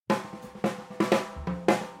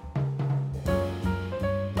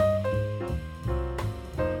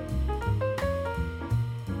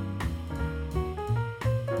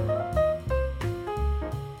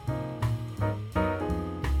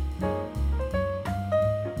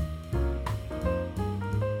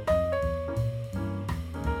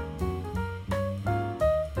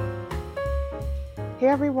Hey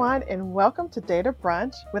everyone, and welcome to Data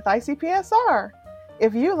Brunch with ICPSR.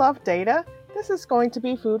 If you love data, this is going to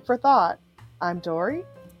be food for thought. I'm Dory.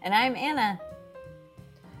 And I'm Anna.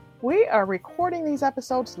 We are recording these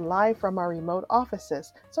episodes live from our remote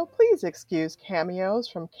offices, so please excuse cameos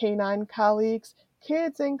from canine colleagues,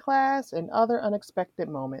 kids in class, and other unexpected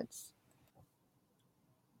moments.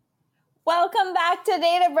 Welcome back to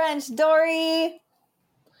Data Brunch, Dory.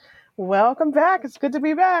 Welcome back. It's good to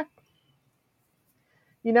be back.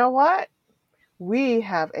 You know what? We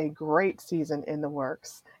have a great season in the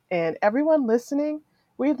works, and everyone listening,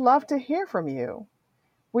 we'd love to hear from you.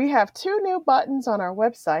 We have 2 new buttons on our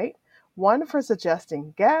website, one for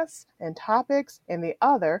suggesting guests and topics, and the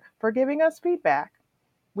other for giving us feedback.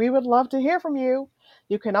 We would love to hear from you.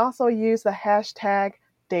 You can also use the hashtag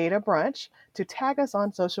DataBrunch to tag us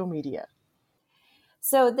on social media.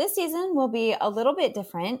 So this season will be a little bit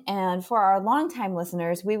different, and for our longtime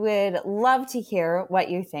listeners, we would love to hear what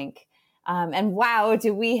you think. And wow,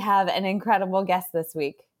 do we have an incredible guest this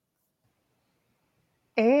week.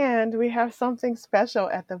 And we have something special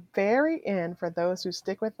at the very end for those who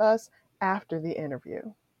stick with us after the interview.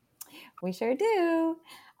 We sure do.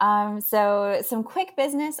 So some quick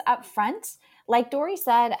business up front. Like Dory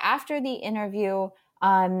said, after the interview,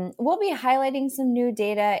 we'll be highlighting some new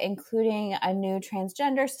data, including a new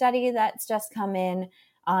transgender study that's just come in.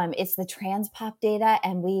 It's the TransPop data,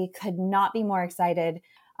 and we could not be more excited.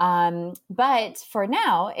 But for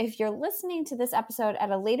now, if you're listening to this episode at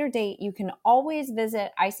a later date, you can always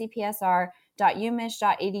visit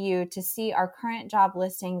icpsr.umich.edu to see our current job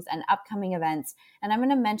listings and upcoming events. And I'm going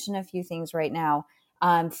to mention a few things right now.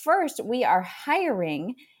 First, we are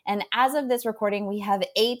hiring. And as of this recording, we have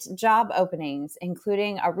 8 job openings,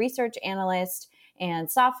 including a research analyst and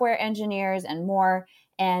software engineers and more.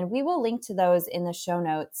 And we will link to those in the show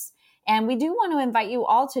notes. And we do want to invite you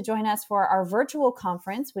all to join us for our virtual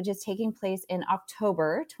conference, which is taking place in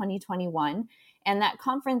October 2021. And that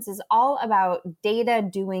conference is all about data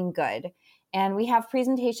doing good. And we have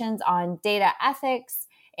presentations on data ethics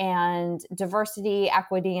and diversity,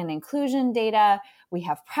 equity, and inclusion data. We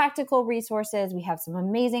have practical resources. We have some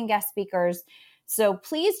amazing guest speakers. So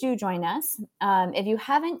please do join us. If you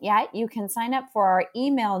haven't yet, you can sign up for our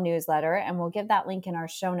email newsletter, and we'll give that link in our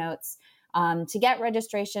show notes to get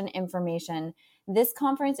registration information. This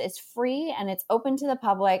conference is free and it's open to the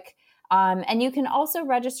public. And you can also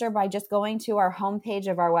register by just going to our homepage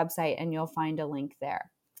of our website, and you'll find a link there.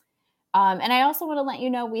 And I also want to let you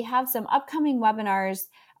know we have some upcoming webinars.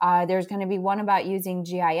 There's going to be one about using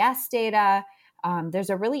GIS data. There's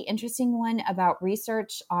a really interesting one about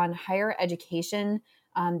research on higher education.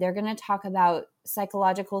 They're going to talk about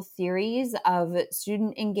psychological theories of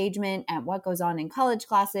student engagement and what goes on in college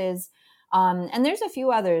classes. And there's a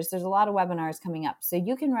few others. There's a lot of webinars coming up. So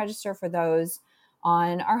you can register for those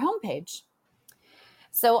on our homepage.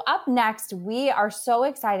 So up next, we are so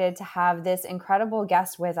excited to have this incredible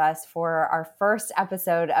guest with us for our first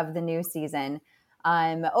episode of the new season.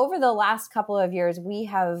 Over the last couple of years, we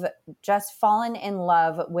have just fallen in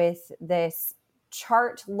love with this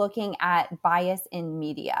chart looking at bias in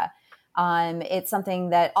media. It's something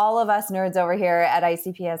that all of us nerds over here at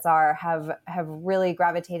ICPSR have really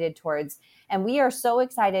gravitated towards. And we are so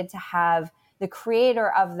excited to have the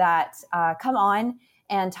creator of that come on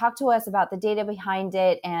and talk to us about the data behind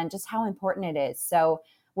it and just how important it is. So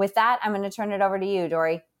with that, I'm going to turn it over to you,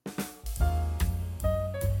 Dory.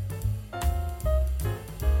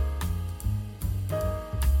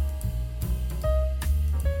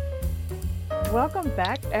 Welcome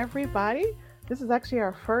back, everybody. This is actually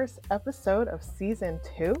our first episode of season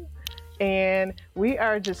 2, and we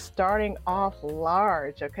are just starting off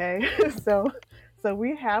large, okay? So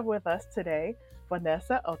we have with us today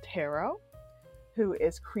Vanessa Otero, who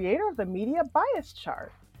is creator of the Media Bias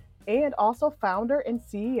Chart and also founder and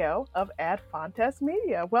CEO of Ad Fontes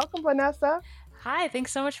Media. Welcome, Vanessa. Hi,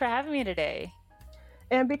 thanks so much for having me today.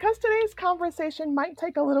 And because today's conversation might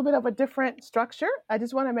take a little bit of a different structure, I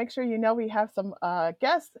just want to make sure you know we have some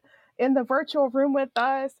guests in the virtual room with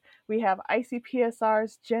us. We have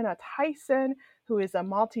ICPSR's Jenna Tyson, who is a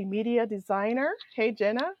multimedia designer. Hey,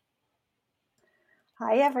 Jenna.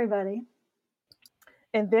 Hi, everybody.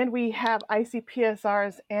 And then we have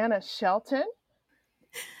ICPSR's Anna Shelton.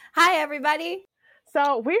 Hi, everybody.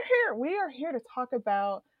 So we are here to talk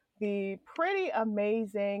about the pretty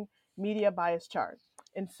amazing Media Bias Chart.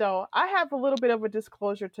 And so I have a little bit of a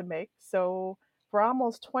disclosure to make. So for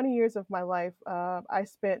almost 20 years of my life, I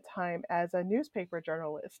spent time as a newspaper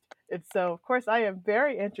journalist. And so, of course, I am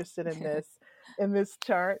very interested in this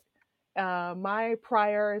chart. My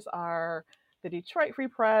priors are the Detroit Free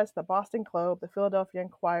Press, the Boston Globe, the Philadelphia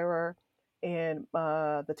Inquirer, and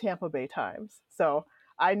the Tampa Bay Times. So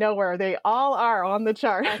I know where they all are on the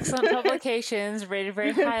chart. Excellent publications, rated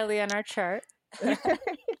very highly on our chart.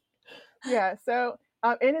 Yeah, so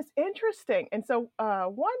and it's interesting. And so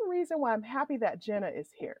one reason why I'm happy that Jenna is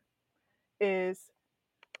here is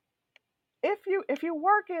if you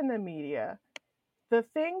work in the media, the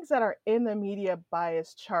things that are in the media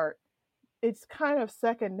bias chart, it's kind of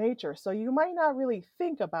second nature. So you might not really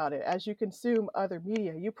think about it as you consume other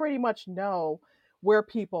media. You pretty much know where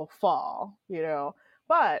people fall, you know.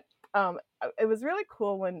 But it was really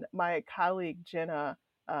cool when my colleague Jenna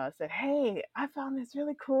said, "Hey, I found this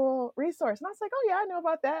really cool resource," and I was like, "Oh yeah, I know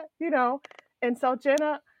about that," you know. And so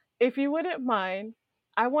Jenna, if you wouldn't mind,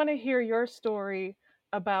 I want to hear your story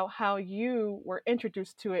about how you were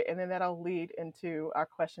introduced to it, and then that'll lead into our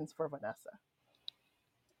questions for Vanessa.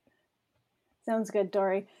 Sounds good,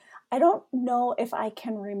 Dory. I don't know if I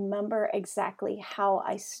can remember exactly how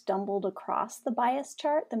I stumbled across the bias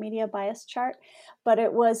chart, the media bias chart, but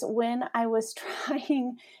it was when I was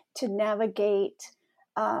trying to navigate,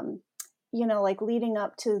 like leading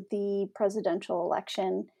up to the presidential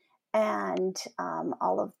election and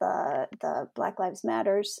all of the Black Lives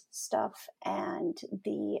Matters stuff and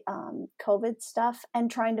the COVID stuff, and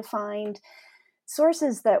trying to find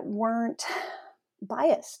sources that weren't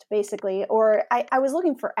biased, basically, or I was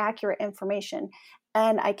looking for accurate information,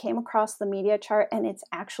 and I came across the media chart, and it's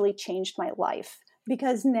actually changed my life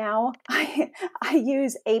because now I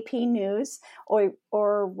use AP News or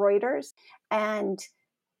Reuters, and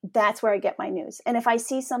that's where I get my news. And if I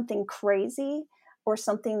see something crazy or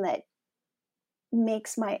something that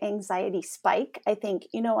makes my anxiety spike, I think,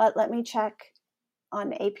 you know what, let me check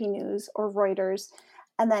on AP News or Reuters.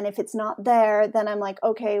 And then if it's not there, then I'm like,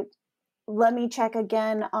 okay, let me check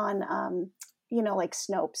again on, like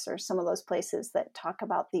Snopes or some of those places that talk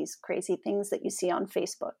about these crazy things that you see on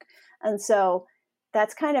Facebook. And so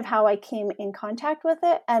that's kind of how I came in contact with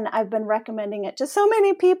it. And I've been recommending it to so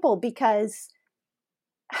many people because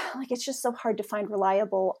it's just so hard to find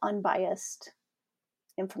reliable, unbiased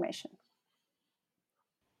information.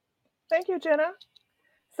 Thank you, Jenna.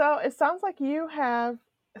 So it sounds like you have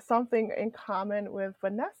something in common with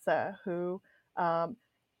Vanessa, who,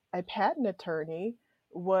 a patent attorney,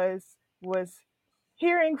 was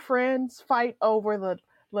hearing friends fight over the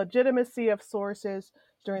legitimacy of sources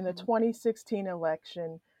during the 2016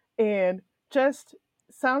 election, and just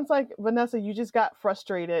sounds like, Vanessa, you just got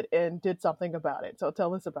frustrated and did something about it. So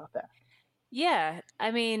tell us about that. Yeah,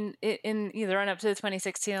 I mean, in the run up to the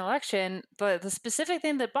 2016 election, the specific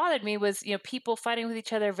thing that bothered me was people fighting with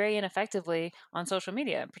each other very ineffectively on social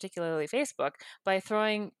media, particularly Facebook, by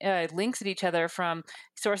throwing links at each other from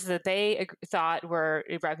sources that they thought were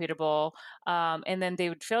reputable, and then they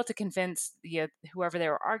would fail to convince whoever they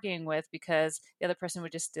were arguing with because the other person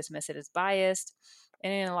would just dismiss it as biased.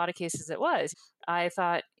 And in a lot of cases, it was. I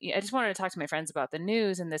thought I just wanted to talk to my friends about the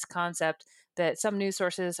news and this concept that some news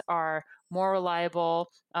sources are more reliable.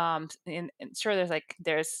 And sure,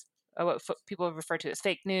 there's what people refer to as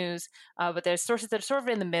fake news, but there's sources that are sort of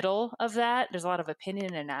in the middle of that. There's a lot of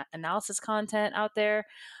opinion and analysis content out there,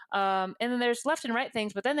 and then there's left and right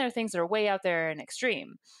things, but then there are things that are way out there and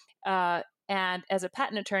extreme. And as a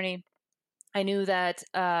patent attorney, I knew that,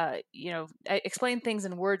 I explain things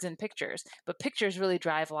in words and pictures, but pictures really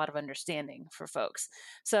drive a lot of understanding for folks.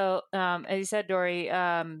 So, as you said, Dory,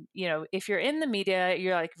 if you're in the media,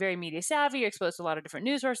 you're like very media savvy, you're exposed to a lot of different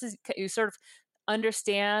news sources, you sort of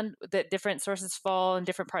understand that different sources fall in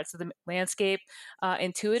different parts of the landscape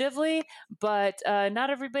intuitively, but not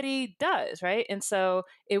everybody does, right? And so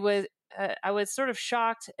I was sort of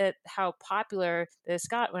shocked at how popular this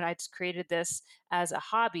got when I just created this as a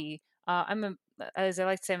hobby. As I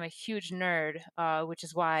like to say, I'm a huge nerd, which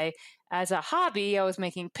is why, as a hobby, I was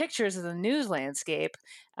making pictures of the news landscape,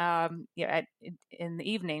 in the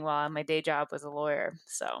evening while my day job was a lawyer.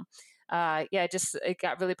 So, it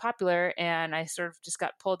got really popular, and I sort of just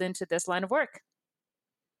got pulled into this line of work.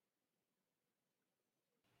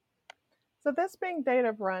 So this being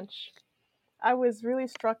Data Brunch, I was really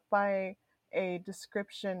struck by a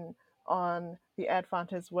description on the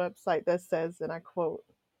Advantage website that says, and I quote,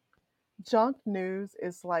 "Junk news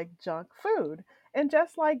is like junk food, and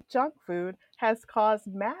just like junk food has caused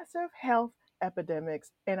massive health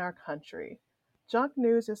epidemics in our country, junk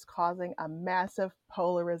news is causing a massive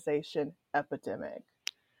polarization epidemic."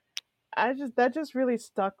 That just really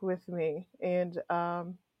stuck with me. And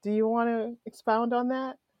do you want to expound on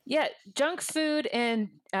that? Yeah, junk food and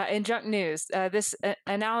junk news. This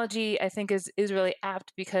analogy, I think, is really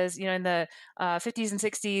apt because in the 50s and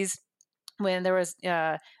 60s, when there was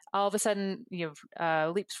all of a sudden,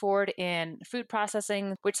 leaps forward in food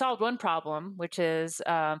processing, which solved one problem, which is,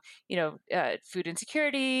 food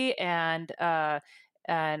insecurity and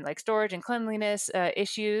like storage and cleanliness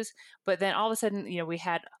issues. But then all of a sudden, we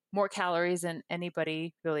had more calories than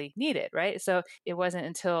anybody really needed, right? So it wasn't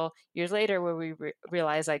until years later where we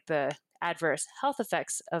realized like the adverse health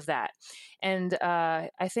effects of that. And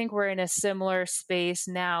I think we're in a similar space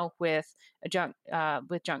now with junk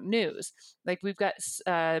news. Like we've got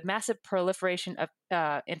massive proliferation of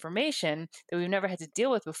information that we've never had to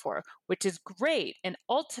deal with before, which is great and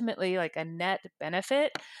ultimately like a net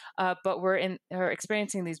benefit. But we're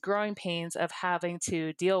experiencing these growing pains of having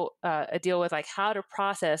to deal with like how to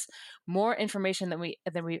process more information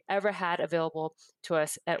than we've ever had available to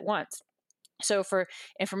us at once. So for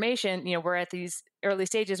information, we're at these early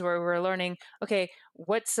stages where we're learning, okay,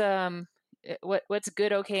 what's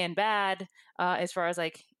good, okay, and bad as far as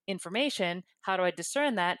like information. How do I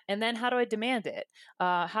discern that? And then how do I demand it?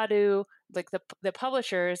 How do like the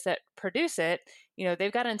publishers that produce it,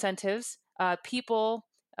 they've got incentives. People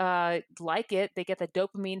like it. They get the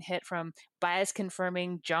dopamine hit from bias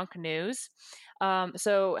confirming junk news.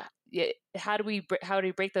 So how do we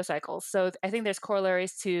break those cycles? So I think there's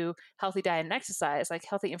corollaries to healthy diet and exercise, like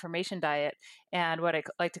healthy information diet, and what I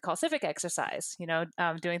like to call civic exercise.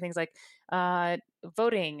 Doing things like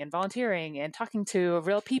voting and volunteering and talking to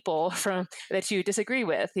real people from that you disagree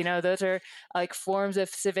with. Those are like forms of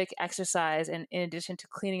civic exercise. And in addition to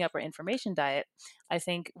cleaning up our information diet, I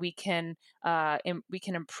think we can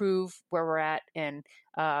improve where we're at and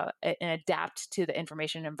adapt to the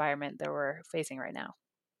information environment that we're facing right now.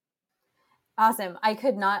 Awesome. I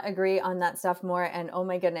could not agree on that stuff more. And oh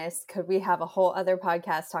my goodness, could we have a whole other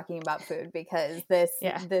podcast talking about food? Because this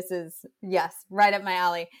is, yes, right up my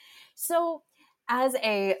alley. So as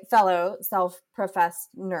a fellow self-professed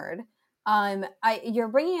nerd, you're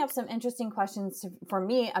bringing up some interesting questions for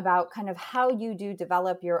me about kind of how you do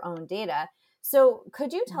develop your own data. So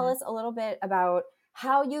could you tell us a little bit about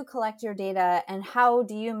how you collect your data and how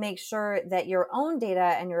do you make sure that your own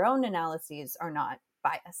data and your own analyses are not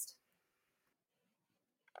biased?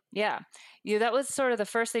 Yeah. That was sort of the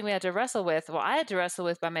first thing we had to wrestle with. Well, I had to wrestle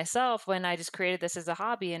with by myself when I just created this as a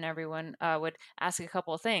hobby, and everyone would ask a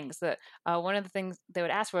couple of things. That one of the things they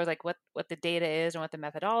would ask for was like what the data is and what the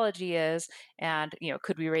methodology is, and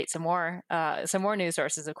could we rate some more news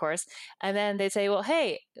sources, of course. And then they'd say, well,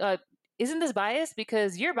 hey, isn't this biased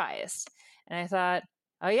because you're biased? And I thought,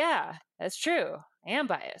 oh yeah, that's true. I am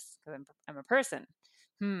biased because I'm a person.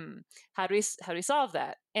 How do we solve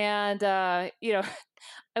that? And I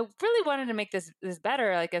really wanted to make this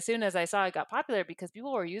better. Like as soon as I saw it got popular, because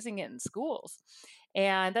people were using it in schools,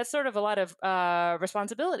 and that's sort of a lot of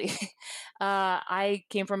responsibility. I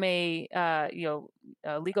came from a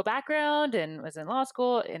legal background and was in law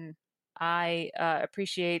school, and I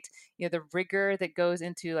appreciate the rigor that goes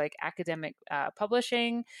into like academic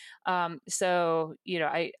publishing. So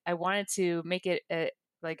I wanted to make it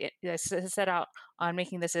set out on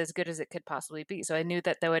making this as good as it could possibly be. So I knew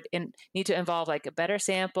that would need to involve like better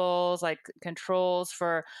samples, like controls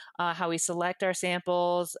for how we select our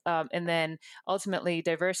samples, and then ultimately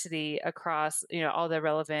diversity across all the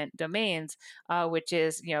relevant domains, which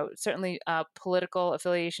is certainly political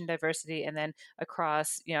affiliation diversity, and then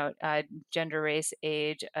across gender, race,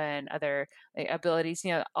 age, and other abilities.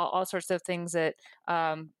 All sorts of things that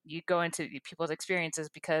you go into people's experiences,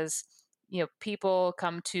 because people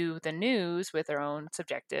come to the news with their own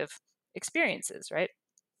subjective experiences, right?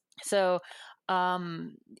 So,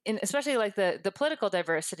 especially like the political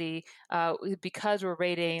diversity, because we're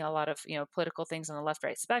rating a lot of political things on the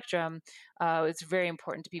left-right spectrum, it's very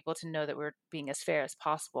important to people to know that we're being as fair as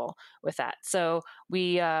possible with that. So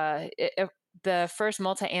the first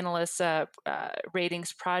multi-analyst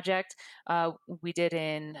ratings project we did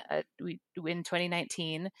in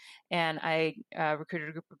 2019, and I recruited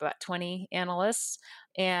a group of about 20 analysts,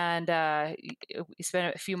 and we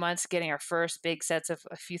spent a few months getting our first big sets of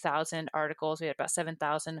a few thousand articles. We had about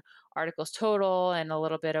 7,000 articles total, and a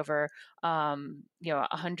little bit over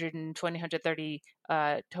 120, 130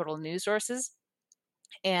 total news sources.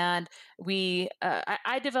 And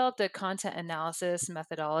I developed a content analysis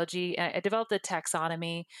methodology. I developed a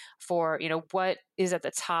taxonomy for what is at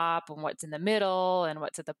the top and what's in the middle and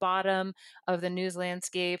what's at the bottom of the news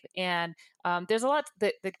landscape. And There's a lot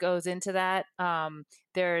that goes into that.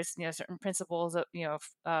 There's certain principles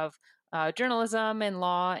of journalism and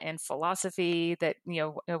law and philosophy that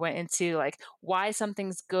went into like why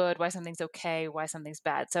something's good, why something's okay, why something's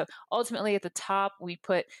bad. So ultimately, at the top, we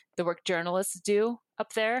put the work journalists do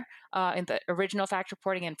up there in the original fact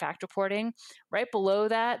reporting and fact reporting. Right below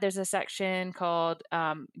that, there's a section called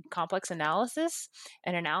complex analysis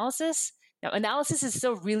and analysis. Now, analysis is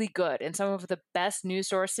still really good, and some of the best news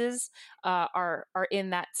sources are in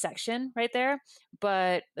that section right there.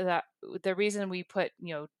 But the reason we put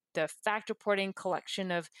the fact reporting,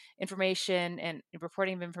 collection of information and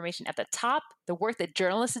reporting of information at the top, the work that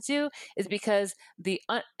journalists do, is because the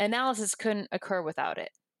analysis couldn't occur without it,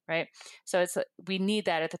 right? So we need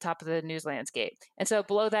that at the top of the news landscape. And so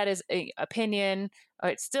below that is a opinion.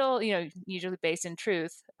 It's still usually based in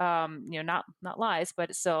truth, not lies, but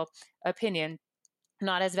it's still opinion,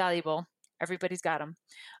 not as valuable. Everybody's got them.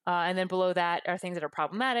 And then below that are things that are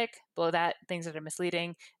problematic, below that things that are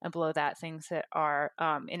misleading, and below that things that are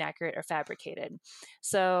inaccurate or fabricated.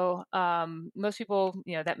 So most people,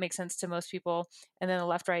 that makes sense to most people. And then the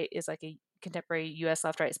left-right is like a contemporary US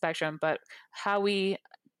left-right spectrum. But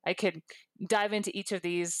I could dive into each of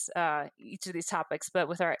these topics. But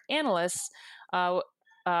with our analysts,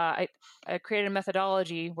 I created a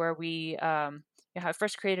methodology where we how I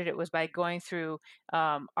first created it was by going through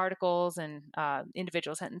articles and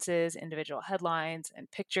individual sentences, individual headlines,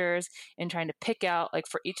 and pictures, and trying to pick out, like,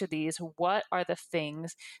 for each of these, what are the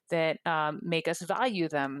things that make us value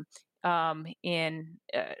them on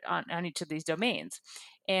each of these domains.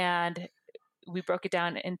 And we broke it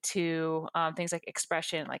down into things like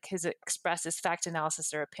expression, like his expresses fact,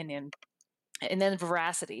 analysis, or opinion. And then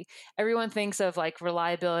veracity. Everyone thinks of like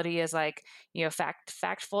reliability as like,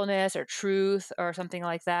 factfulness or truth or something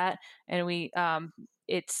like that. And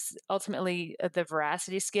it's ultimately the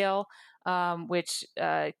veracity scale, which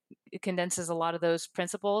condenses a lot of those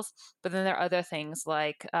principles. But then there are other things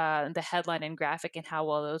like the headline and graphic and how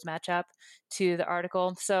well those match up to the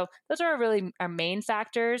article. So those are really our main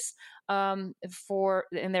factors and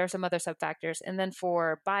there are some other sub-factors. And then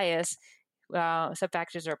for bias,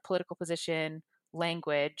 sub-factors are political position,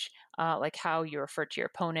 language, like how you refer to your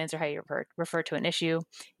opponents or how you refer to an issue,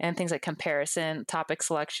 and things like comparison, topic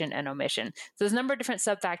selection, and omission. So there's a number of different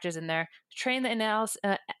sub-factors in there. Train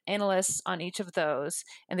the analysts on each of those,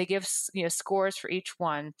 and they give scores for each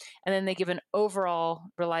one, and then they give an overall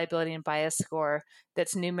reliability and bias score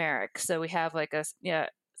that's numeric. So we have like a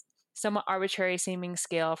somewhat arbitrary seeming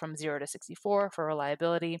scale from 0 to 64 for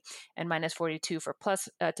reliability and minus 42 for plus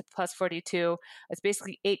 42. It's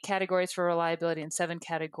basically 8 categories for reliability and 7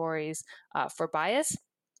 categories for bias.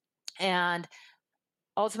 And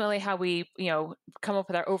ultimately how we come up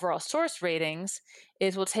with our overall source ratings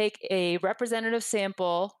is we'll take a representative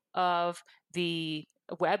sample of the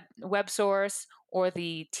web source or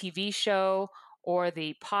the TV show or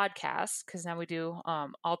the podcast, because now we do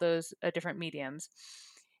all those different mediums.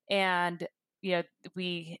 And the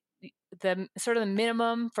sort of the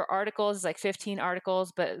minimum for articles is like 15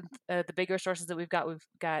 articles, but the bigger sources that we've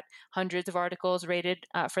got hundreds of articles rated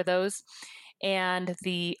for those. And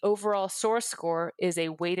the overall source score is a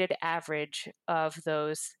weighted average of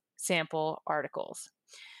those sample articles.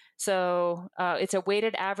 So it's a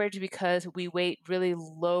weighted average because we weight really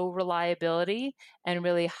low reliability and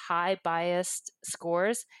really high biased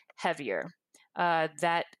scores heavier.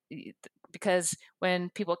 Because when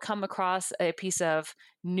people come across a piece of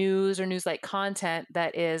news or news-like content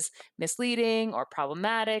that is misleading or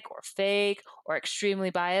problematic or fake or extremely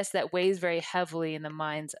biased, that weighs very heavily in the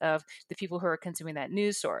minds of the people who are consuming that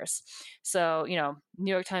news source. So,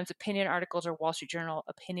 New York Times opinion articles or Wall Street Journal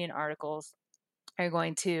opinion articles are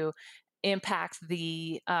going to impact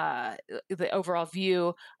the overall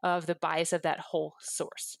view of the bias of that whole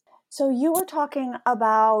source. So you were talking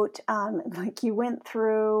about, like you went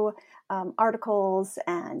through articles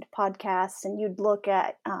and podcasts, and you'd look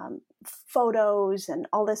at photos and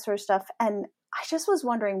all this sort of stuff. And I just was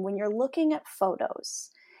wondering, when you're looking at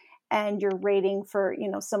photos and you're rating for,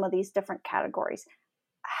 some of these different categories,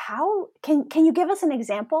 how can you give us an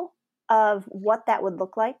example of what that would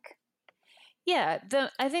look like? Yeah,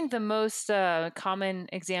 I think the most common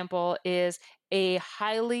example is a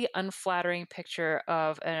highly unflattering picture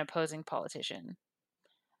of an opposing politician.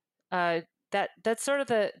 That's sort of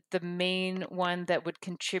the main one that would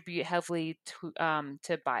contribute heavily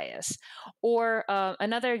to bias. Or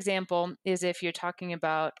another example is if you're talking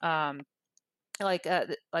about like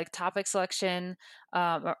topic selection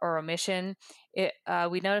or omission.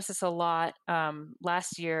 We noticed this a lot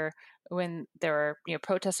last year when there were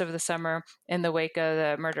protests over the summer in the wake of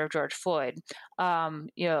the murder of George Floyd.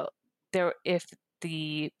 if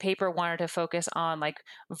the paper wanted to focus on like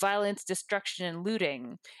violence, destruction, and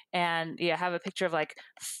looting, and have a picture of like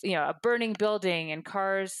a burning building and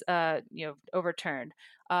cars overturned,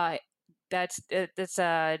 that's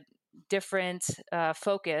a different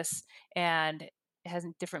focus and has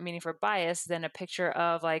a different meaning for bias than a picture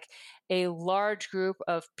of like a large group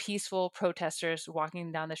of peaceful protesters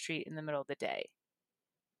walking down the street in the middle of the day.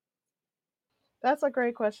 That's a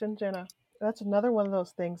great question, Jenna. That's another one of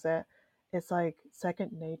those things that it's like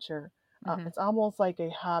second nature. It's almost like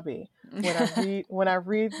a hobby. When I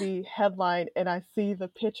read the headline and I see the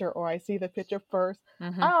picture, or I see the picture first,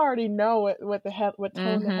 I already know what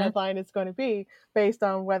tone the headline is going to be based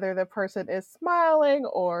on whether the person is smiling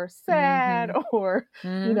or sad, or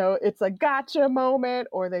it's a gotcha moment,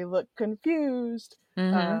 or they look confused.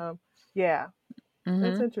 Yeah,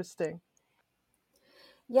 it's interesting.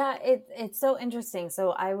 Yeah, it's so interesting.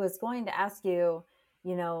 So I was going to ask you,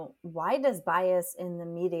 why does bias in the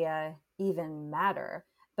media even matter?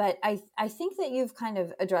 But I think that you've kind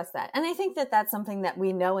of addressed that. And I think that that's something that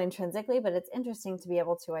we know intrinsically, but it's interesting to be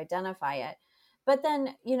able to identify it. But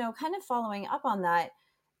then, kind of following up on that,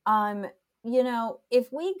 if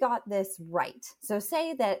we got this right, so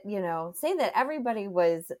say that everybody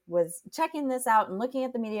was checking this out and looking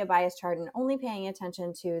at the media bias chart and only paying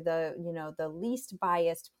attention to the least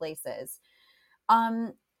biased places.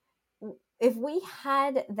 If we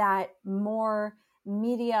had that more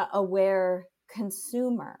media aware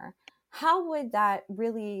consumer, how would that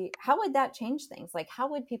change things? Like, how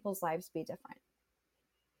would people's lives be different?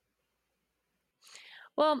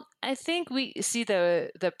 Well, I think we see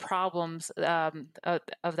the problems of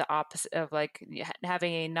the opposite of like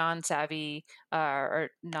having a non-savvy or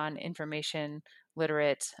non-information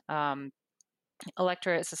literate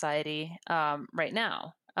electorate society right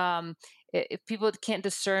now. If people can't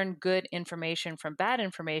discern good information from bad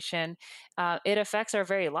information, it affects our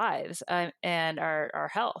very lives and our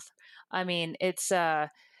health. I mean, it's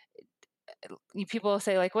people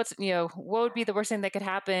say like, what would be the worst thing that could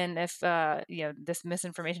happen if this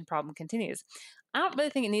misinformation problem continues? I don't really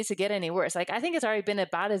think it needs to get any worse. Like, I think it's already been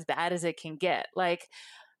about as bad as it can get. Like,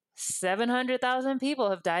 700,000 people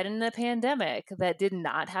have died in the pandemic that did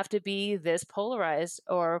not have to be this polarized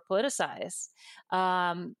or politicized.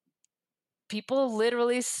 People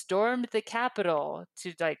literally stormed the Capitol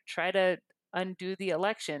to like try to undo the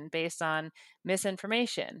election based on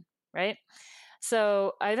misinformation, right?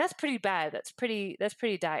 So that's pretty bad. That's pretty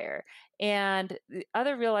dire. And the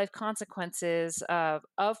other real life consequences of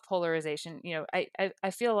polarization,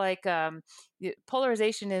 I feel like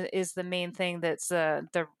polarization is the main thing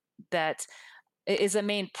that is a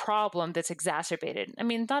main problem that's exacerbated. I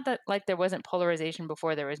mean, not that like there wasn't polarization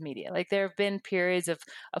before there was media. Like there have been periods of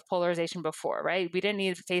polarization before, right? We didn't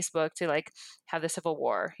need Facebook to like have the Civil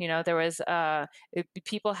War. There was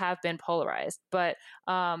people have been polarized, but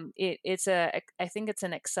I think it's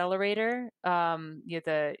an accelerator.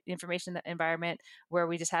 The information environment where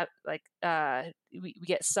we just have like we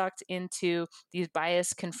get sucked into these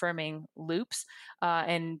bias confirming loops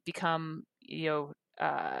and become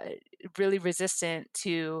really resistant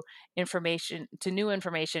to new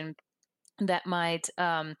information that might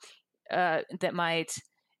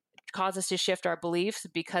cause us to shift our beliefs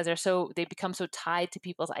because they become so tied to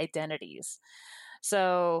people's identities.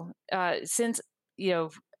 So since a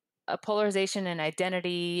polarization and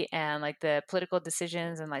identity and like the political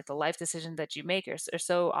decisions and like the life decisions that you make are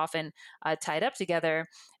so often tied up together,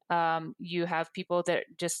 you have people that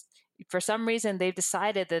just for some reason they've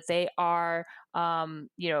decided that they are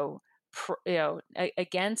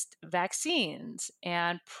against vaccines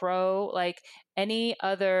and pro like any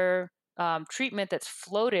other treatment that's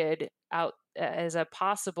floated out as a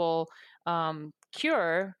possible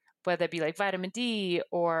cure, whether it be like vitamin D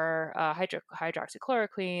or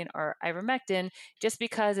hydroxychloroquine or ivermectin, just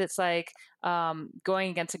because it's like going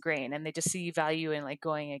against the grain, and they just see value in like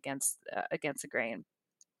going against the grain.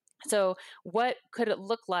 So, what could it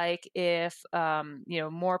look like if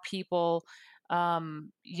more people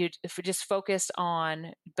if we just focused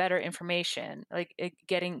on better information, like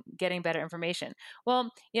getting better information?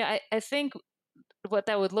 Well, I think what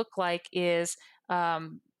that would look like is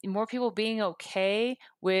more people being okay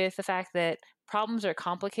with the fact that problems are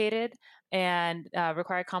complicated and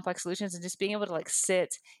require complex solutions, and just being able to like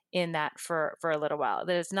sit in that for a little while.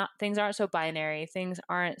 That it's not, things aren't so binary. Things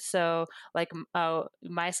aren't so like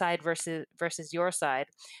my side versus your side.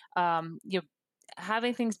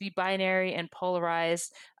 Having things be binary and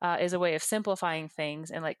polarized is a way of simplifying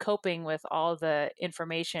things and like coping with all the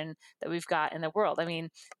information that we've got in the world. I mean,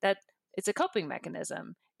 that it's a coping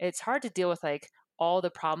mechanism. It's hard to deal with like all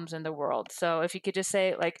the problems in the world. So if you could just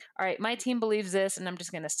say like, all right, my team believes this, and I'm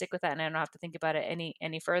just going to stick with that, and I don't have to think about it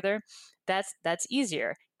any further. That's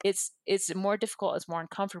easier. It's more difficult, it's more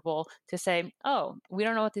uncomfortable to say, oh, we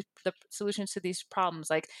don't know what the solutions to these problems,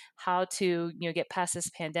 like how to get past this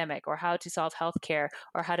pandemic, or how to solve healthcare,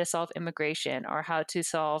 or how to solve immigration, or how to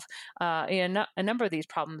solve a number of these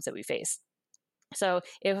problems that we face. So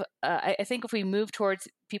if I think if we move towards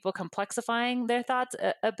people complexifying their thoughts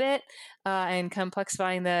a bit and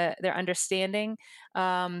complexifying their understanding,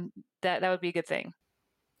 that would be a good thing.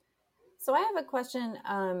 So I have a question.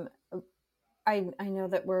 I know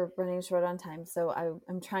that we're running short on time, so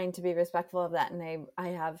I'm trying to be respectful of that, and I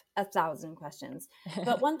have 1,000 questions.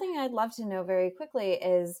 But one thing I'd love to know very quickly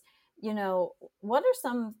is, what are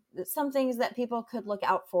some things that people could look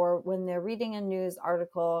out for when they're reading a news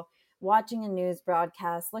article, watching a news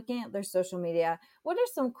broadcast, looking at their social media? What are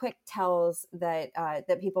some quick tells that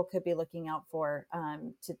that people could be looking out for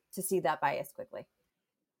to see that bias quickly?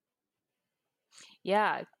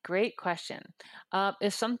 Yeah, great question.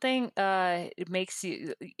 If something makes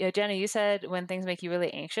you, Jenna, you said when things make you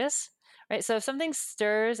really anxious, right? So if something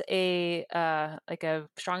stirs like a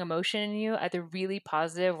strong emotion in you, either really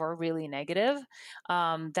positive or really negative,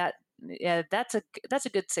 that's a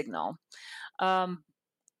good signal.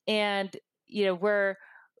 And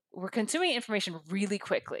we're consuming information really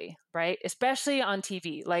quickly, right? Especially on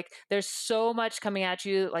TV. Like there's so much coming at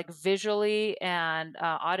you, like visually and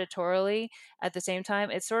auditorily at the same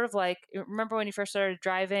time. It's sort of like, remember when you first started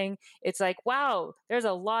driving? It's like, wow, there's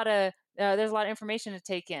a lot of information to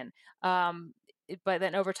take in. But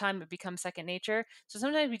then over time it becomes second nature. So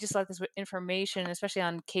sometimes we just let this information, especially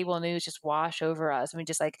on cable news, just wash over us, and we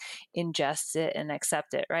just like ingest it and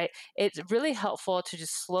accept it, right? It's really helpful to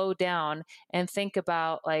just slow down and think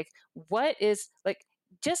about like what is like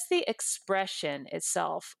just the expression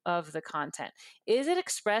itself of the content. Is it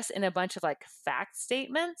expressed in a bunch of like fact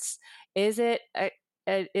statements? Is it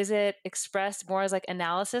expressed more as like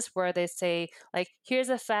analysis, where they say like, here's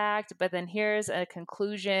a fact, but then here's a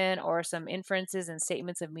conclusion or some inferences and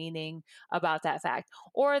statements of meaning about that fact?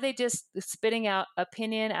 Or are they just spitting out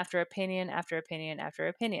opinion after opinion after opinion after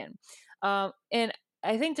opinion? And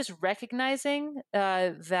I think just recognizing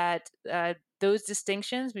that those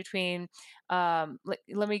distinctions between, let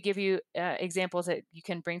me give you examples that you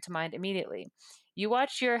can bring to mind immediately. You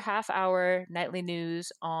watch your half-hour nightly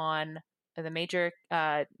news on the major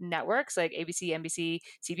networks like ABC, NBC,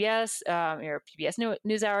 CBS, or PBS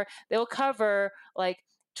NewsHour. They'll cover like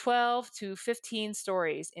 12 to 15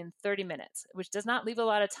 stories in 30 minutes, which does not leave a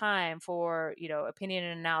lot of time for, opinion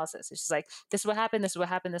and analysis. It's just like, this is what happened, this is what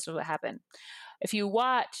happened, this is what happened. If you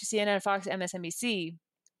watch CNN, Fox, MSNBC,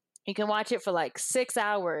 you can watch it for like 6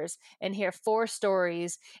 hours and hear 4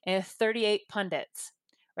 stories and 38 pundits,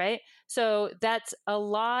 right? So that's a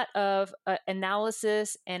lot of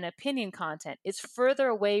analysis and opinion content. It's further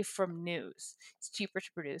away from news. It's cheaper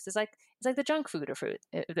to produce. It's like the junk food of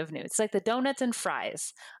news. It's like the donuts and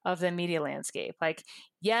fries of the media landscape. Like,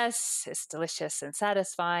 yes, it's delicious and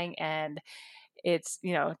satisfying, and it's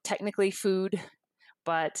technically food,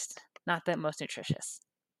 but not the most nutritious.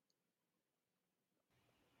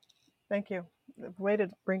 Thank you. Way to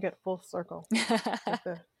bring it full circle. Like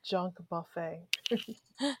the junk buffet.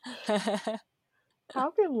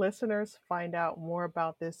 How can listeners find out more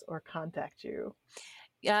about this or contact you?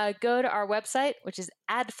 Go to our website, which is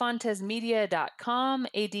adfontesmedia.com,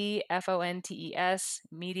 ADFONTES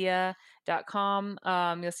media.com.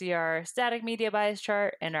 You'll see our static media bias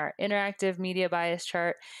chart and our interactive media bias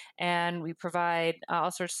chart. And we provide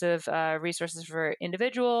all sorts of resources for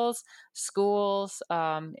individuals, schools,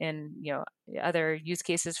 and other use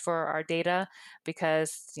cases for our data,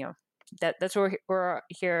 because that's what we're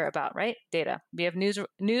here about, right? Data. We have news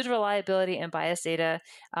reliability and bias data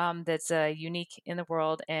that's unique in the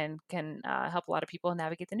world and can help a lot of people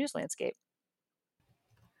navigate the news landscape.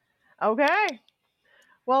 Okay.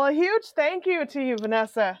 Well, a huge thank you to you,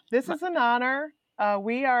 Vanessa. This is an honor.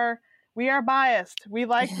 We are biased. We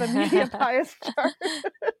like the media bias chart.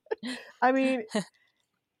 I mean,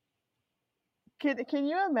 can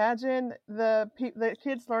you imagine the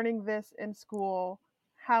kids learning this in school,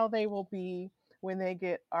 how they will be when they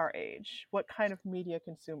get our age, what kind of media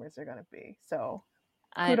consumers they're going to be? So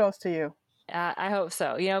kudos to you. I hope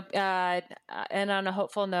so. And on a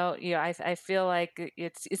hopeful note, I feel like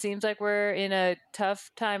it seems like we're in a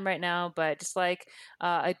tough time right now, but just like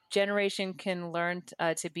a generation can learn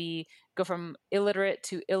to go from illiterate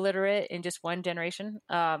to illiterate in just one generation,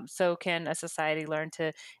 so can a society learn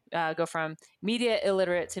to go from media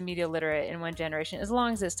illiterate to media literate in one generation, as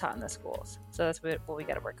long as it's taught in the schools. So that's what we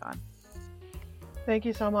got to work on. Thank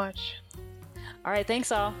you so much. All right,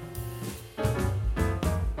 thanks all.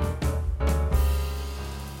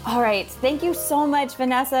 All right, thank you so much,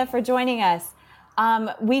 Vanessa, for joining us.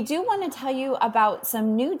 We do want to tell you about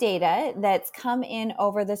some new data that's come in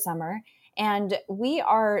over the summer, and we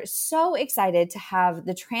are so excited to have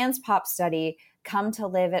the TransPop study come to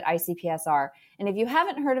live at ICPSR. And if you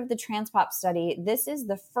haven't heard of the TransPop study, this is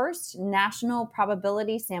the first national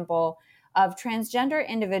probability sample of transgender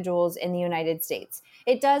individuals in the United States.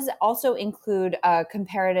 It does also include a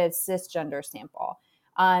comparative cisgender sample.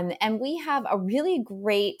 And we have a really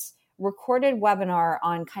great recorded webinar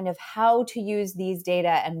on kind of how to use these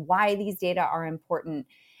data and why these data are important.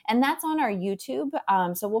 And that's on our YouTube.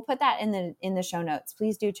 So we'll put that in the show notes.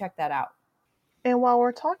 Please do check that out. And while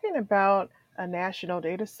we're talking about a national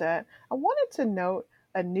data set, I wanted to note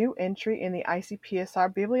a new entry in the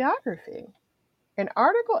ICPSR bibliography. An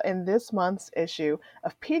article in this month's issue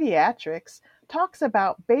of Pediatrics talks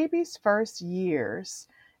about babies' first years,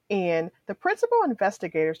 and the principal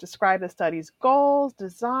investigators describe the study's goals,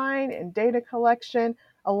 design, and data collection,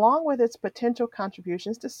 along with its potential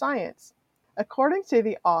contributions to science. According to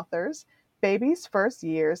the authors, Babies' First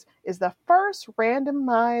Years is the first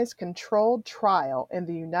randomized controlled trial in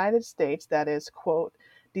the United States that is, quote,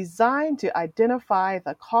 designed to identify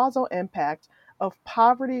the causal impact of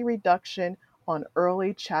poverty reduction on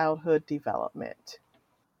early childhood development.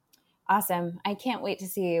 Awesome. I can't wait to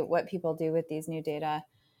see what people do with these new data.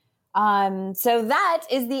 So that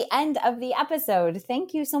is the end of the episode.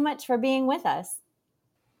 Thank you so much for being with us.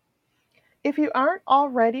 If you aren't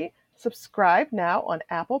already, subscribe now on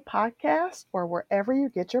Apple Podcasts or wherever you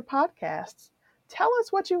get your podcasts. Tell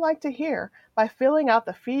us what you like to hear by filling out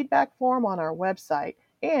the feedback form on our website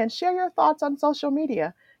and share your thoughts on social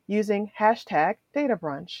media using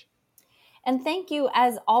 #DataBrunch. And thank you,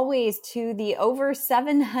 as always, to the over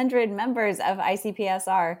 700 members of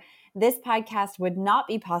ICPSR. This podcast would not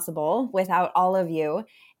be possible without all of you.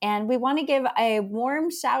 And we want to give a warm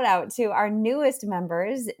shout out to our newest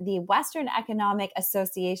members, the Western Economic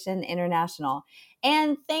Association International.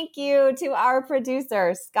 And thank you to our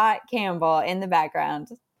producer, Scott Campbell, in the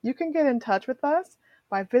background. You can get in touch with us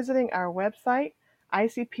by visiting our website,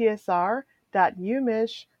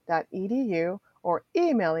 icpsr.umich.edu, or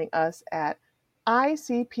emailing us at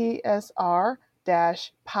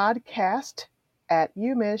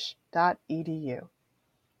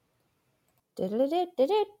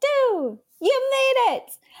icpsr-podcast@umich.edu. You made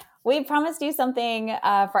it! We promised you something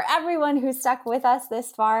for everyone who stuck with us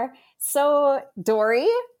this far. So, Dory,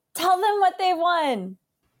 tell them what they won.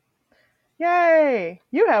 Yay!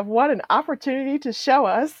 You have won an opportunity to show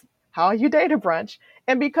us how you data brunch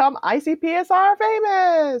and become ICPSR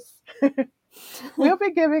famous. We'll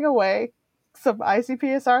be giving away some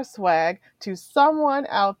ICPSR swag to someone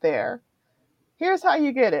out there. Here's how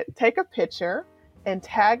you get it. Take a picture and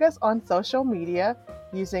tag us on social media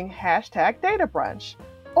using #DataBrunch,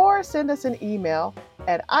 or send us an email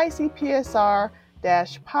at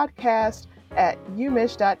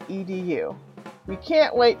icpsr-podcast@umich.edu. We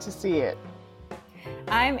can't wait to see it.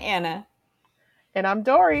 I'm Anna. And I'm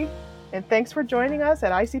Dory. And thanks for joining us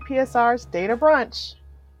at ICPSR's Data Brunch.